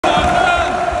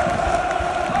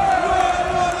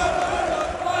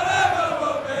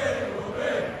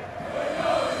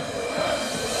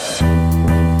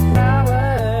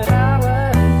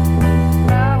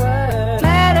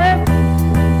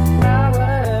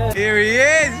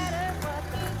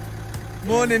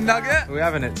morning, Nugget. Are we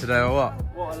having it today or what?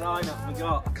 What a lineup we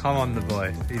got. Come on, the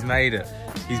boy. He's made it.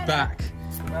 He's back.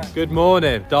 Good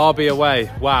morning. Derby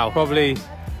away. Wow. Probably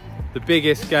the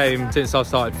biggest game since I've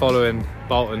started following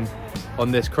Bolton on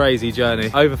this crazy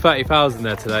journey. Over 30,000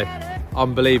 there today.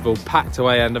 Unbelievable. Packed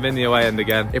away end. I'm in the away end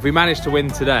again. If we manage to win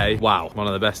today, wow, one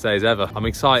of the best days ever. I'm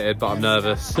excited, but I'm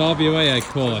nervous. Derby away egg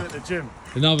core. At the gym.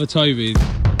 Another Toby's.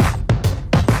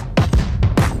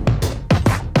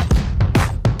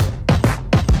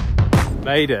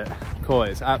 Made it. Cool,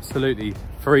 it's absolutely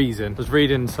freezing. I was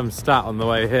reading some stat on the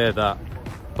way here that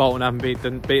Bolton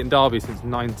haven't beaten Derby since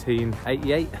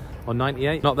 1988 or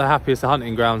 98. Not the happiest of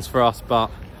hunting grounds for us,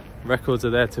 but records are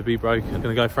there to be broken.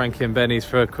 Gonna go Frankie and Benny's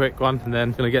for a quick one and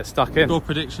then gonna get stuck in. Score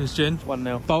predictions, Gin?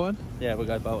 1-0. Bolton? Yeah, we'll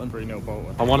go Bolton. 3-0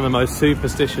 Bolton. I'm one of the most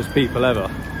superstitious people ever.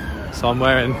 So I'm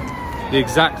wearing the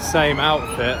exact same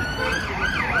outfit,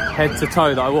 head to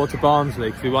toe, that I wore to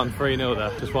Barnsley because we won 3-0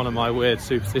 there. Just one of my weird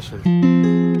superstitions.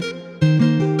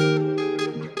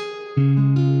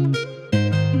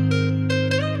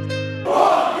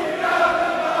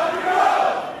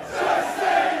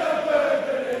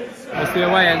 What's the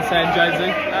away end saying, Jonesy?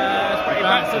 It's pretty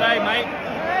bad today, mate.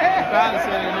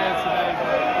 Bouncing in here today,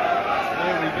 but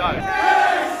here we go.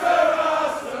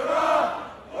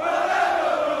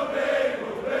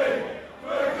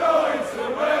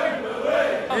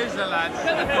 Here's the lads.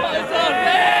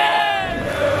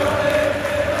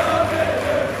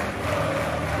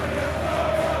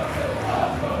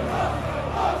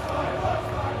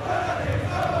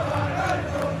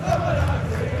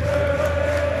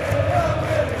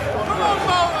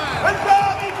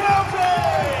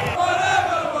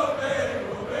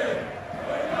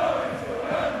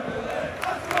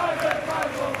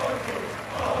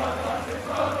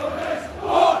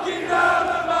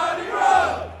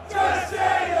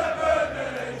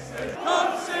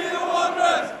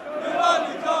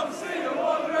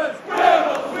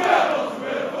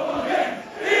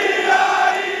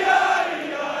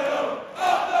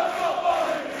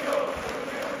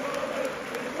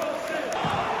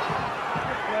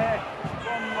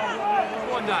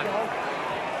 Done.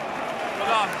 Well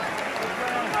done.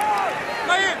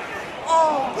 Play it.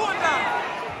 Oh, good now.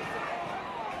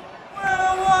 We're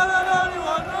the one and only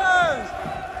wonders.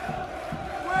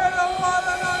 We're the one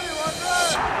and only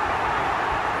wonders.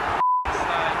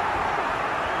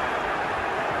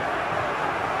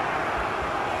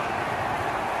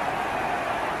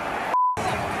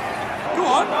 Go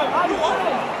on. Go on.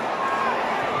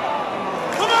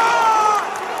 Come on.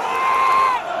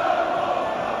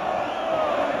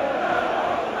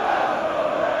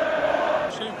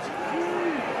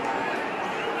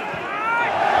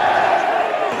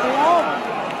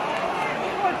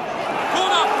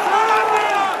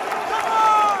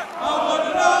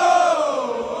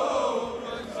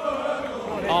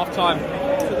 Half time,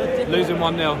 losing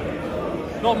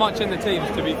 1-0. Not much in the teams,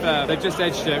 to be fair. They've just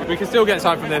edged it. We can still get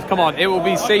something from this. Come on, it will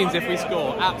be scenes if we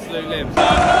score. Absolute limbs.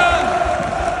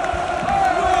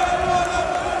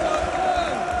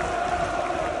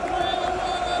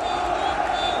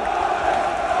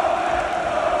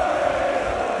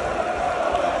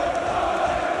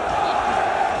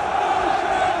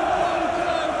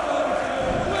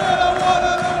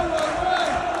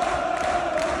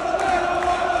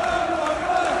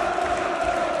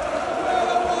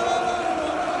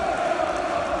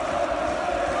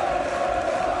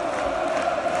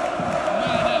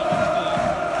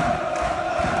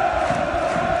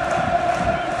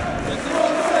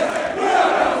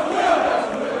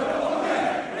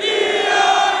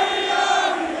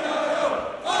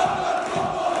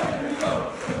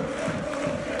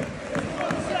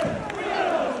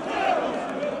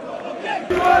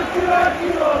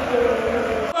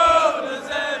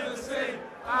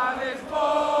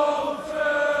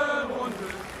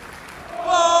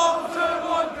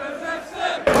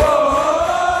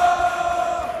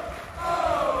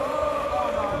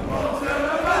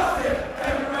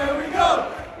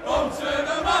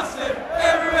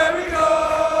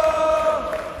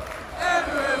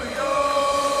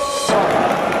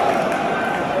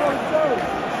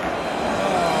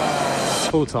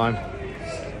 Full time,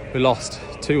 we lost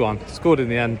 2-1, scored in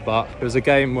the end, but it was a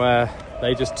game where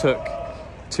they just took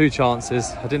 2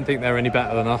 chances. I didn't think they were any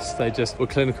better than us. They just were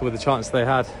clinical with the chance they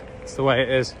had. It's the way it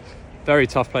is. Very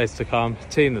tough place to come.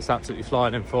 Team that's absolutely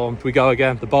flying in form. We go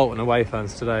again. The Bolton away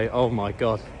fans today, oh my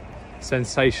God.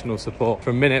 Sensational support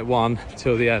from minute 1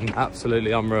 till the end.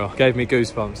 Absolutely unreal. Gave me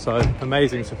goosebumps, so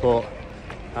amazing support.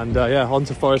 And yeah, on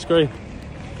to Forest Green.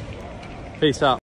 Peace out.